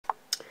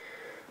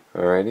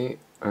Alrighty,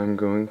 I'm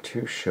going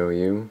to show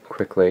you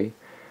quickly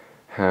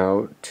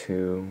how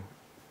to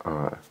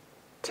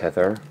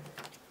tether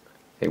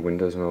a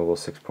Windows Mobile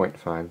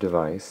 6.5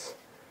 device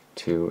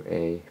to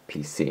a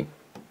PC.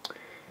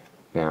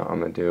 Now I'm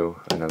going to do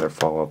another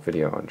follow-up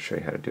video and show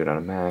you how to do it on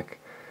a Mac.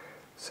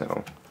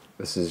 So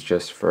this is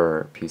just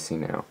for PC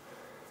now.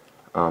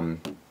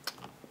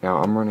 Now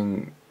I'm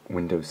running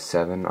Windows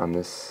 7 on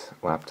this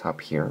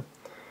laptop here,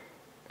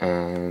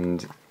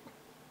 and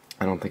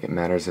I don't think it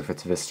matters if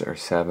it's Vista or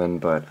 7,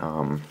 but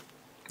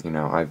you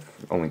know, I've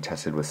only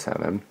tested with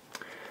 7.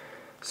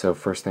 So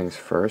first things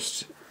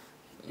first,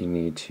 you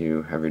need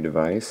to have your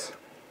device.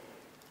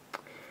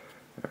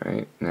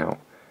 Alright, now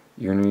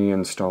you're going to need to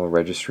install a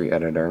registry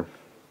editor.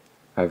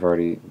 I've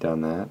already done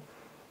that.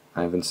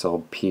 I've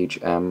installed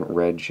PHM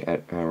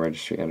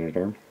registry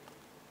editor.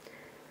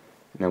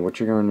 Now what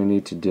you're going to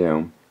need to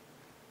do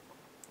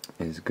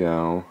is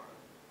go,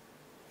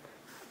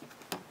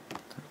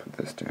 put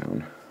this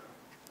down.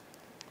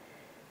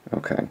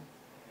 Okay.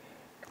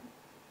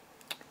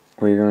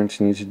 What you're going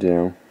to need to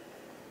do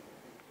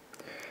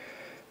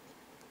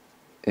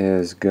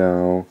is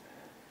go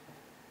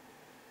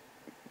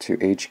to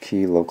H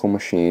key local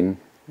machine,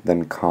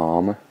 then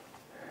COM,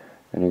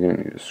 and you're going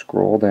to need to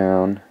scroll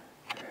down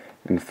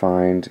and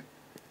find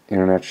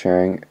internet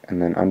sharing, and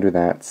then under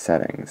that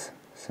settings.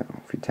 So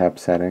if you tap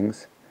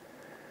settings,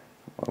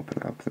 I'll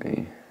open up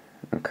the,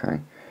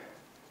 okay.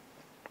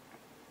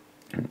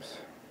 Oops.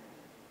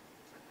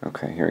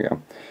 Okay, here we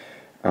go.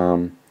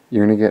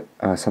 You're going to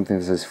get something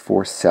that says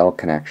forced cell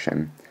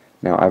connection.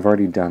 Now I've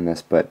already done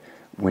this, but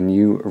when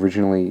you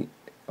originally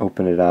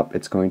open it up,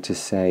 it's going to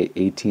say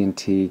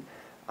AT&T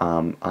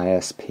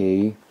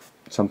ISP,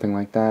 something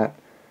like that.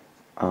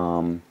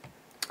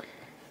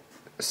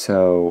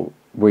 So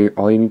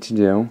all you need to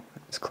do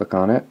is click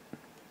on it,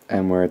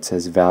 and where it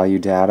says value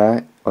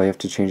data, all you have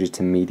to change it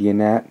to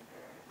MediaNet,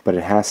 but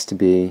it has to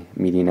be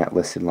MediaNet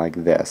listed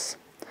like this.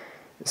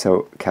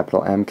 So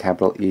capital M,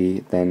 capital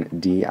E, then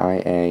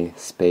DIA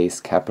space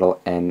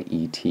capital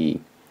NET.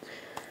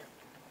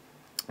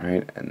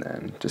 Alright, and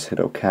then just hit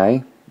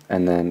OK,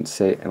 and then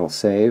it'll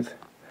save.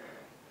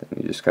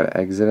 Then you just gotta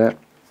exit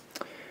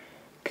it.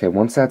 Okay,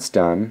 once that's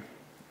done,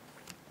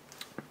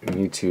 you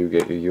need to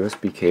get your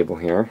USB cable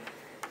here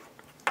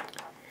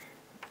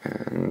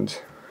and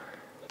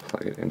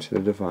plug it into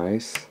the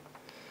device. See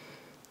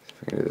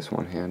if I can do this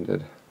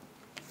one-handed.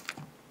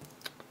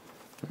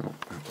 No,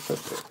 I have to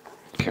put the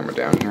camera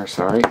down here,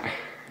 sorry.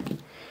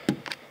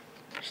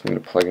 Just need to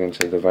plug it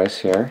into the device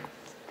here.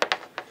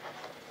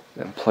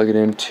 Then plug it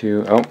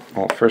into,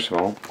 well, first of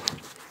all,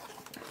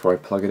 before I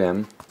plug it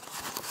in,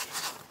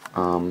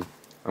 I'm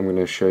going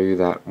to show you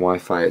that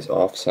Wi-Fi is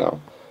off,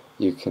 so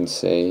you can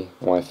see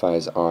Wi-Fi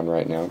is on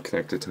right now,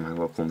 connected to my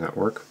local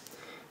network.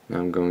 Now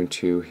I'm going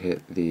to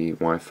hit the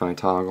Wi-Fi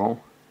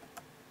toggle.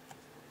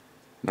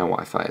 Now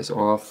Wi-Fi is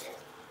off.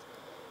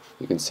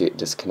 You can see it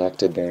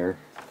disconnected there,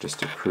 just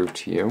to prove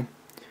to you.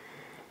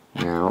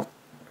 Now,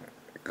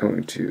 I'm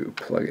going to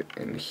plug it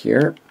in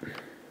here,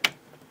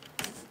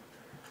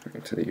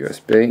 into the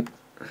USB.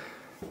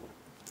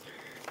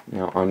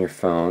 Now on your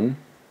phone,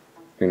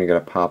 you're going to get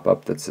a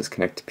pop-up that says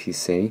connect to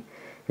PC.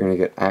 You're going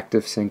to get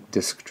active sync,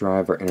 disk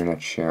drive, or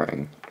internet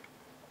sharing.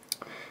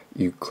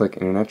 You click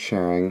internet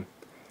sharing,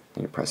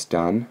 and you press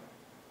done.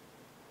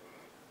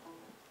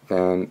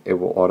 Then it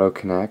will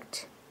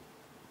auto-connect,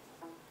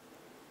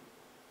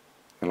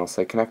 and it'll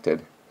say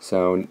connected.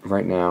 So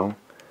right now,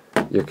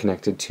 you're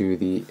connected to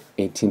the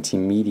AT&T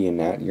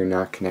MediaNet. You're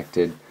not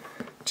connected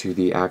to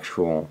the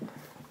actual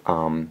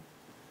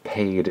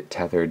paid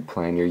tethered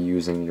plan. You're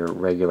using your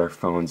regular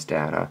phone's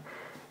data.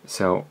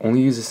 So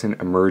only use this in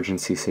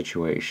emergency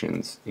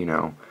situations. You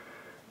know,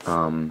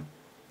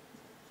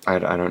 I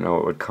don't know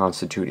what would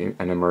constitute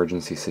an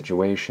emergency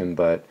situation,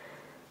 but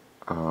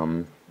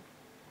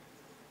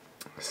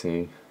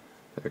see,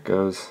 there it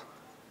goes.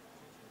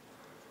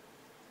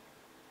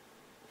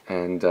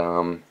 And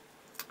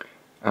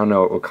I don't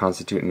know what will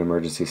constitute an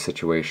emergency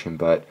situation,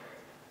 but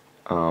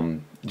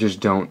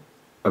just don't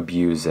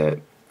abuse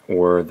it,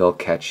 or they'll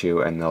catch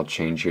you and they'll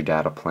change your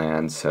data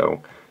plan,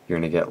 so you're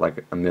going to get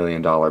like $1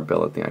 million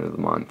bill at the end of the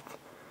month.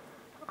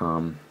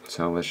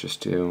 So let's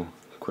just do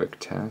a quick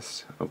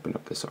test. Open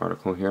up this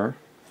article here.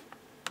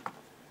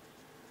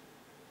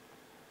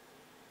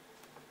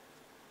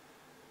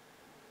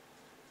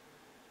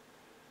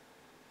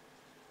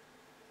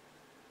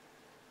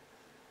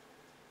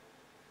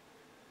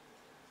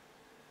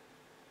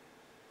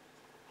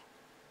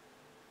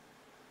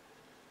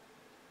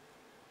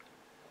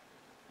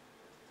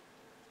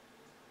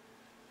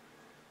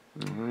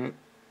 Alright,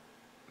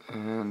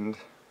 and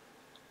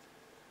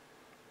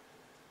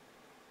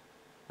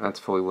that's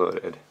fully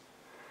loaded.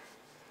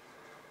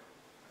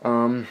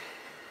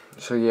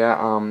 So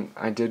yeah,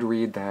 I did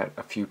read that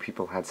a few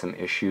people had some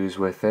issues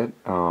with it.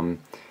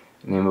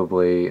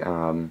 Namely,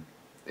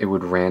 it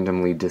would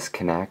randomly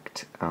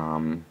disconnect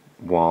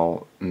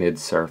while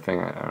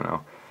mid-surfing. I don't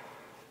know.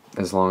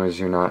 As long as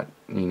you're not,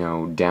 you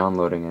know,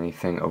 downloading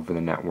anything over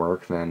the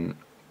network, then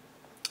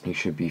you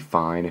should be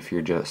fine if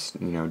you're just,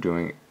 you know,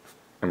 doing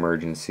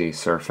emergency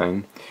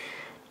surfing.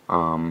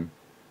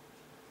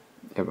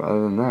 Yeah, but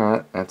other than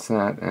that, that's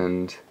that.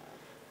 And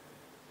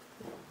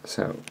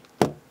so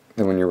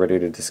then when you're ready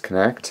to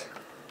disconnect,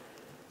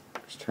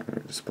 just turn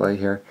the display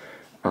here,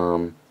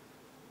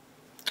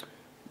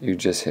 you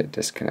just hit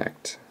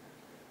disconnect,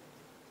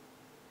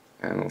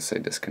 and it'll say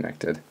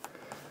disconnected,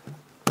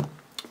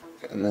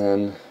 and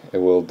then it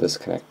will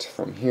disconnect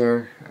from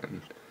here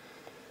and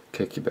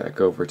kick you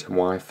back over to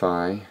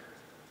Wi-Fi.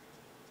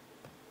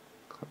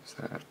 Close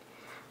that.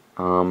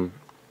 Turn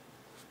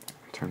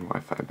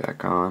Wi-Fi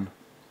back on,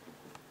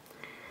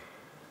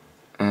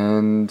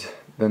 and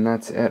then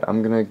that's it.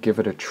 I'm gonna give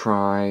it a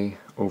try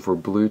over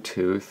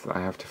Bluetooth. I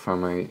have to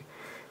find my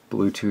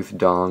Bluetooth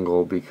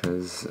dongle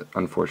because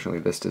unfortunately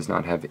this does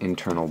not have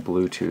internal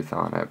Bluetooth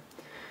on it.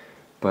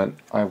 But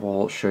I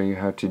will show you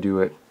how to do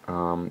it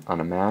on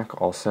a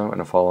Mac also in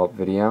a follow-up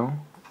video,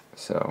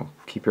 so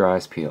keep your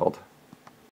eyes peeled.